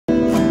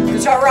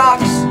our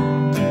rocks.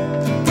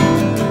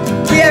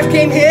 We have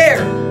came here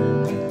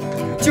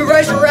to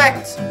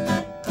resurrect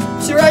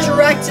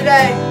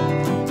today.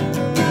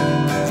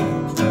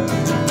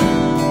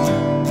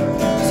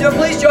 So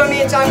please join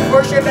me in time of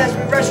worship as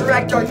we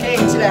resurrect our King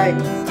today.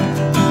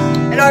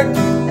 And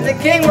the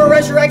King we're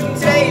resurrecting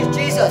today is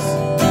Jesus.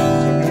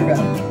 And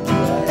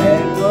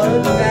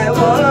one that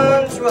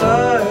once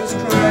was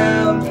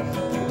crowned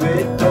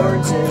with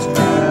thorns is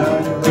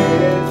crowned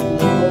with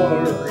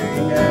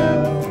glory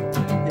now.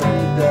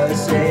 And the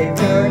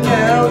Savior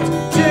knelt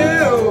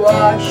to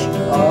wash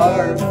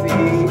our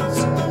feet.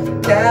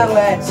 Now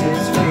at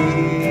His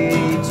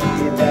feet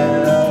we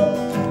bow.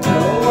 The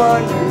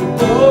one who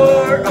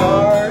bore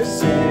our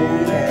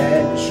sin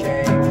and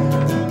shame.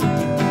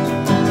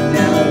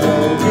 Now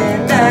robed in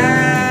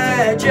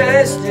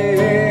majesty,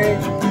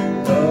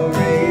 the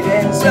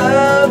radiance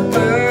of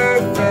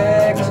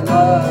perfect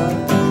love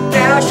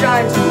now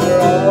shines for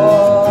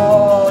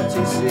all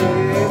to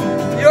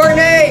see. Your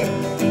name,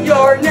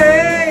 your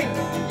name,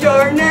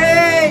 your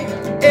name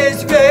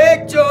is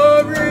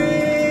victory.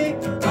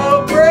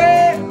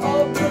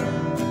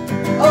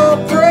 Oh,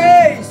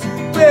 praise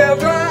will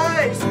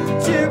rise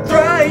to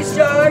Christ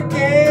our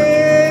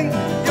King.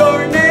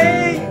 Your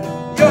name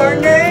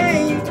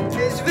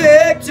is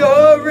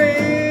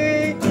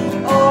victory.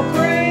 All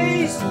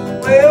praise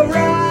will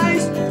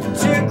rise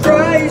to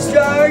Christ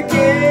our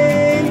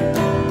King.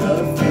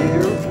 The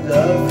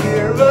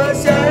fear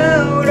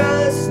without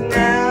us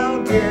now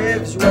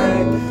gives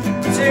way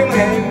to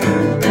Him who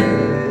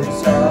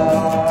is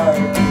our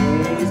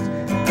peace.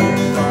 The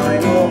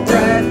final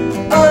breath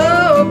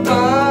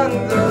upon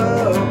the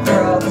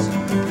cross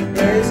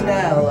is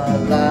now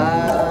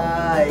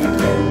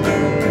alive in me.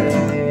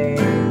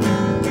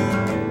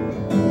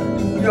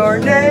 Your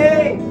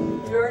name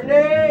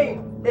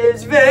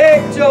is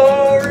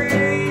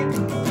victory.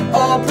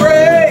 All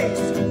praise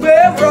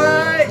will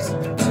rise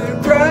to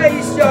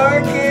Christ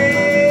our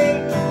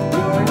King.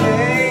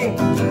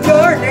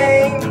 Your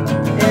name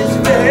is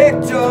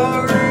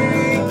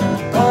victory.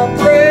 All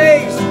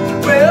praise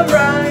will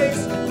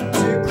rise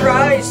to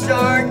Christ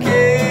our King.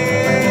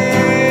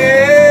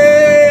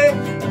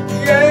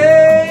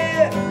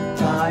 Yeah,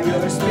 by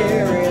your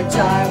Spirit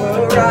I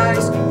will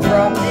rise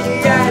from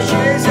the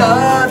ashes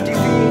of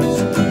defeat.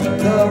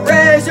 The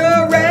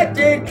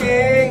resurrected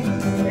King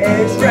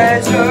is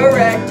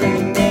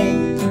resurrecting me.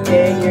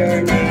 In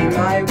your name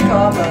I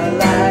come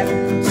alive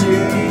to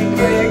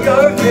declare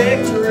your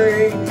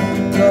victory.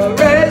 The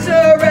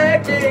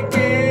resurrected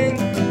King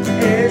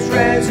is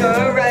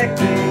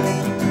resurrecting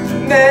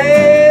me.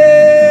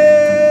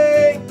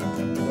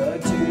 The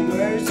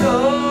tumor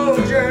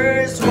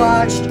soldiers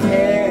watched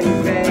in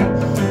vain,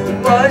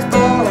 was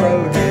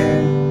borrowed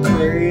in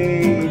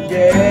 3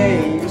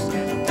 days.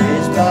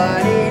 His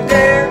body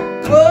there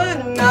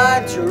would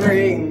not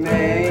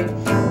remain.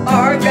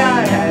 Our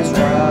God has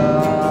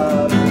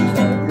robbed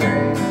the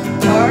grave.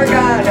 Our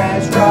God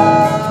has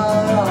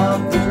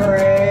robbed the grave.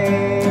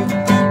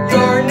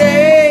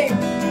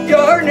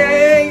 Your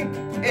name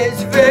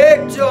is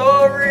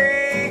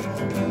victory.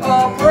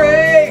 All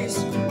praise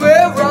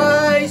will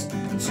rise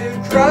to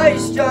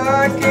Christ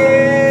our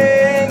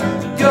King.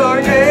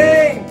 Your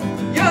name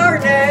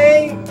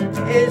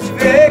is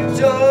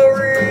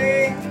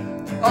victory.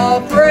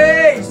 All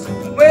praise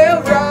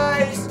will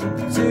rise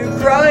to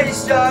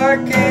Christ our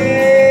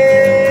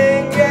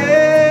King.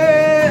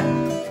 Yeah.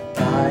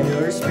 By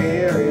your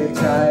Spirit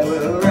I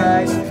will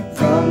rise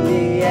from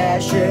the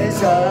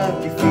ashes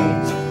of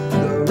defeat.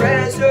 The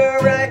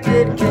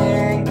resurrected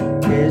King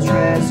is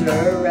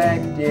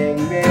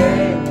resurrecting me.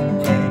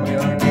 In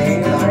your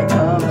name I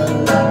come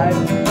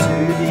alive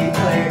to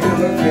declare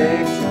your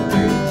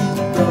victory.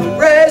 The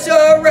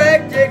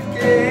resurrected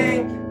King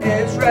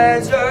is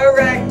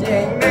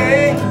resurrecting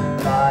me.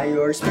 By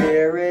your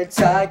Spirit I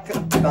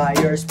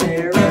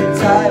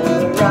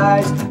will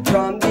rise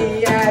from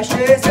the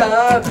ashes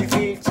of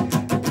defeat.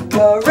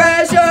 The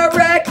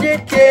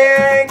resurrected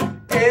King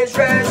is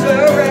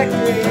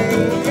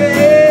resurrecting me.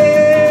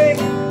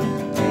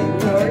 In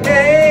your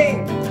name,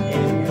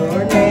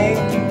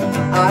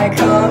 I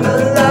come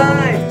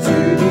alive to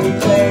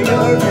declare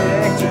your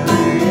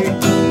victory.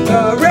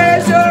 The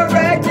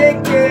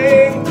resurrected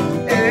King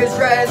is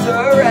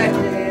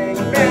resurrecting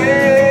me.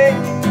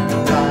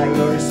 By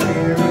your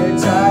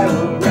Spirit I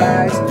will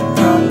rise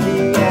from the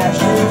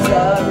ashes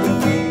of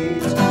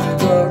defeat.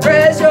 The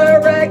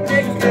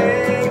resurrected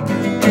King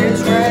is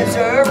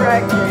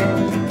resurrecting